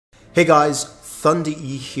Hey guys, Thunder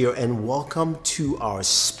E here and welcome to our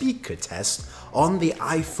speaker test on the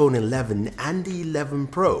iPhone 11 and the 11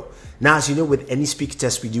 Pro. Now, as you know, with any speaker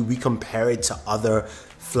test we do, we compare it to other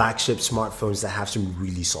flagship smartphones that have some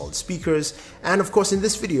really solid speakers. And of course, in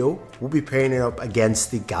this video, we'll be pairing it up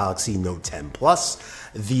against the Galaxy Note 10 Plus,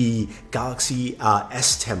 the Galaxy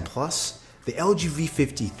S10 Plus, the LG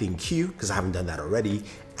V50 ThinQ, because I haven't done that already,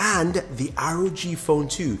 and the ROG Phone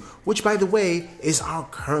 2, which by the way is our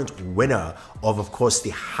current winner of course the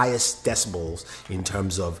highest decibels in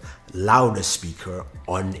terms of loudest speaker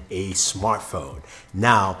on a smartphone.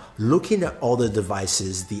 Now, looking at all the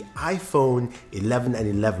devices, the iPhone 11 and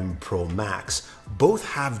 11 Pro Max both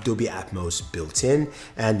have Dolby Atmos built in,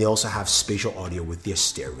 and they also have spatial audio with their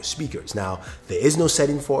stereo speakers. Now, there is no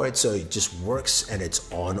setting for it, so it just works and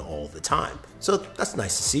it's on all the time. So that's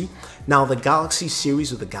nice to see. Now, the Galaxy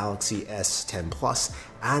series with the Galaxy S10 Plus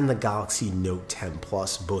and the Galaxy Note 10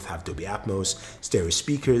 Plus both have Dolby Atmos stereo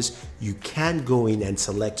speakers. You can go in and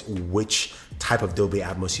select which type of Dolby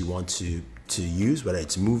Atmos you want to use, whether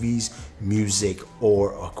it's movies, music,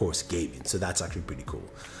 or of course gaming. So that's actually pretty cool.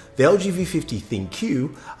 The LG V50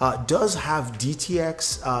 ThinQ does have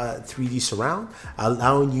DTX 3D surround,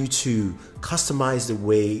 allowing you to customize the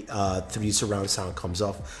way 3D surround sound comes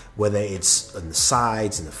off, whether it's on the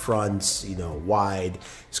sides, in the fronts, wide.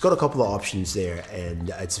 It's got a couple of options there, and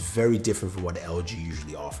it's very different from what LG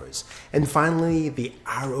usually offers. And finally, the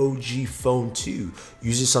ROG Phone 2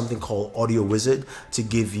 uses something called Audio Wizard to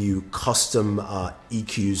give you custom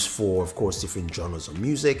EQs for, of course, different genres of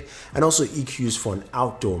music, and also EQs for an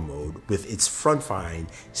outdoor mode with its front-firing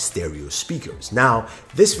stereo speakers. Now,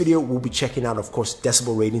 this video we'll be checking out, of course,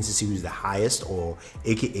 decibel ratings to see who's the highest, or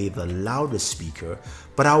aka the loudest speaker,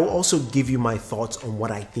 but I will also give you my thoughts on what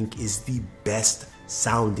I think is the best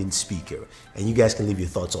sounding speaker, and you guys can leave your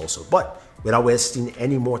thoughts also. But without wasting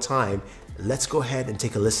any more time, let's go ahead and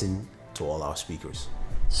take a listen to all our speakers.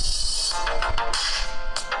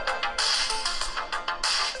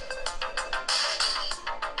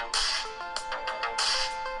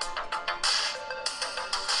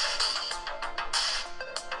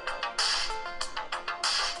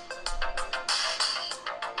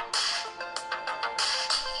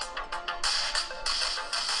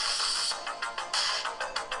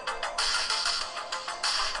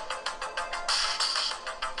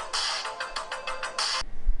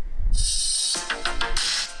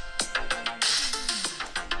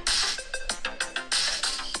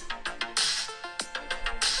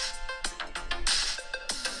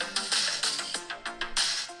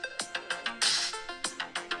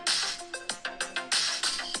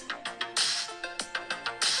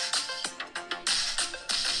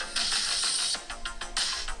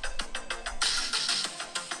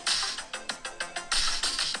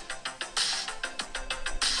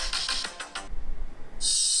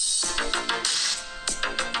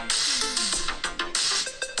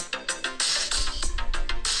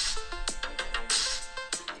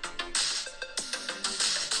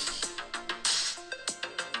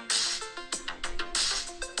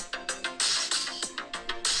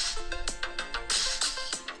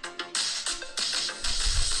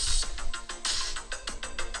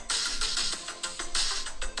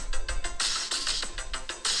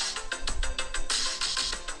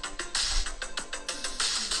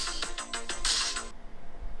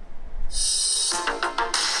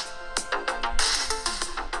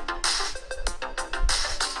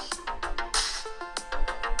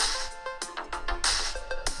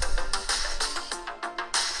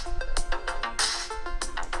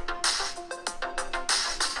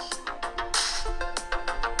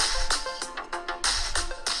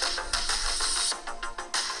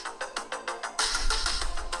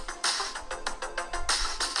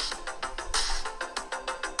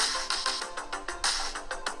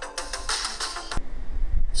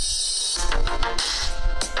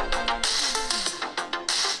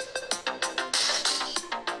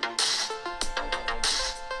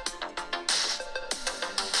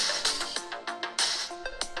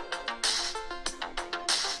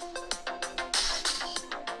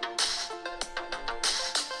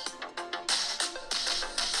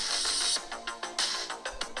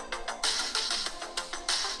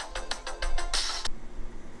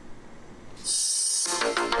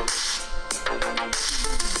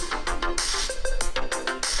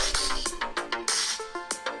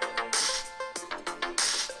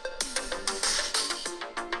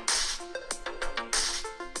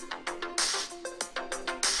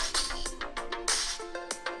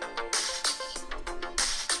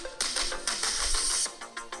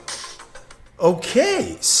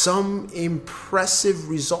 Okay, some impressive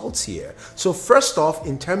results here. So first off,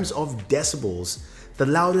 in terms of decibels, the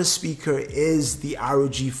loudest speaker is the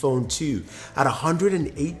ROG Phone 2 at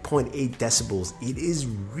 108.8 decibels. It is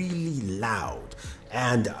really loud.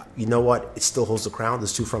 And you know what? It still holds the crown.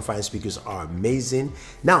 Those two front-facing speakers are amazing.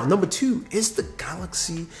 Now, number 2 is the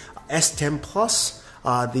Galaxy S10 Plus.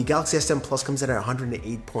 The Galaxy S10 Plus comes in at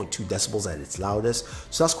 108.2 decibels at its loudest.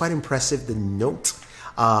 So that's quite impressive. The Note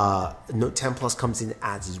 10 Plus comes in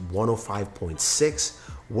at 105.6,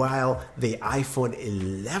 while the iPhone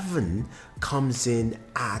 11 comes in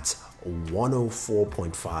at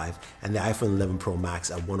 104.5, and the iPhone 11 Pro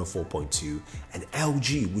Max at 104.2, and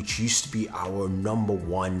LG, which used to be our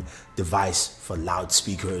 #1 device for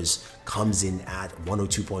loudspeakers, comes in at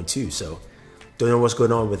 102.2. So don't know what's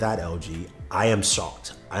going on with that, LG. I am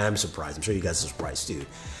shocked. I am surprised. I'm sure you guys are surprised too.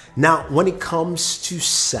 Now, when it comes to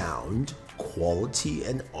sound quality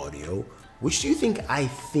and audio, which do you think I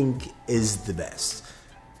think is the best?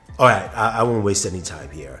 All right, I won't waste any time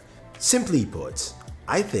here. Simply put,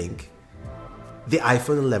 I think the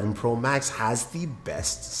iPhone 11 Pro Max has the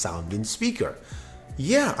best sounding speaker.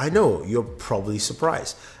 Yeah, I know, you're probably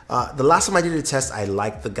surprised. The last time I did a test, I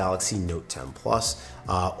liked the Galaxy Note 10 Plus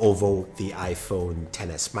over the iPhone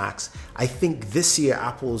XS Max. I think this year,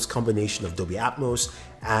 Apple's combination of Dolby Atmos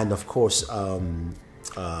and of course,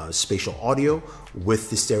 spatial audio with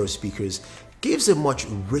the stereo speakers gives a much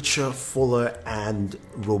richer, fuller, and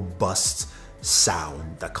robust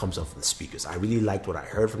sound that comes off of the speakers. I really liked what I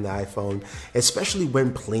heard from the iPhone, especially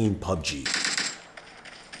when playing PUBG.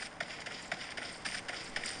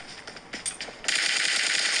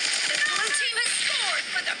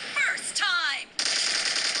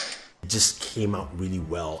 Just came out really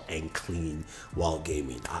well and clean while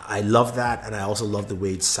gaming. I love that, and I also love the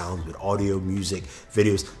way it sounds with audio, music,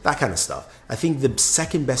 videos, that kind of stuff. I think the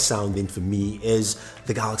second best sounding for me is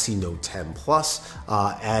the Galaxy Note 10 Plus,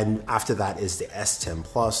 and after that is the S10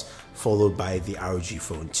 Plus, followed by the ROG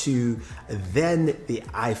Phone 2, then the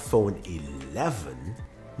iPhone 11.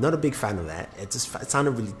 Not a big fan of that. It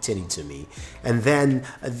sounded really tinny to me. And then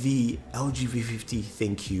the LG V50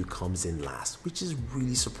 ThinQ comes in last, which is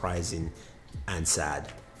really surprising and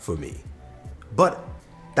sad for me. But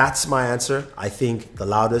that's my answer. I think the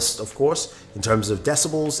loudest, of course, in terms of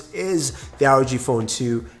decibels is the ROG Phone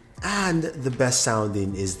 2, and the best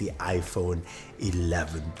sounding is the iPhone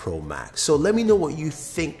 11 Pro Max. So let me know what you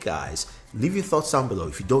think, guys. Leave your thoughts down below.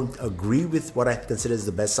 If you don't agree with what I consider as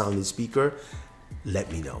the best sounding speaker,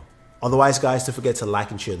 let me know. Otherwise, guys, don't forget to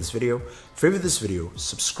like and share this video, favorite this video,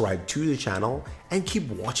 subscribe to the channel, and keep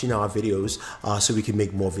watching our videos so we can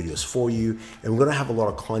make more videos for you. And we're gonna have a lot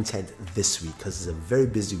of content this week because it's a very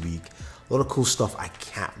busy week. A lot of cool stuff I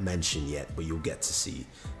can't mention yet, but you'll get to see.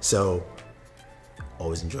 So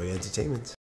always enjoy your entertainment.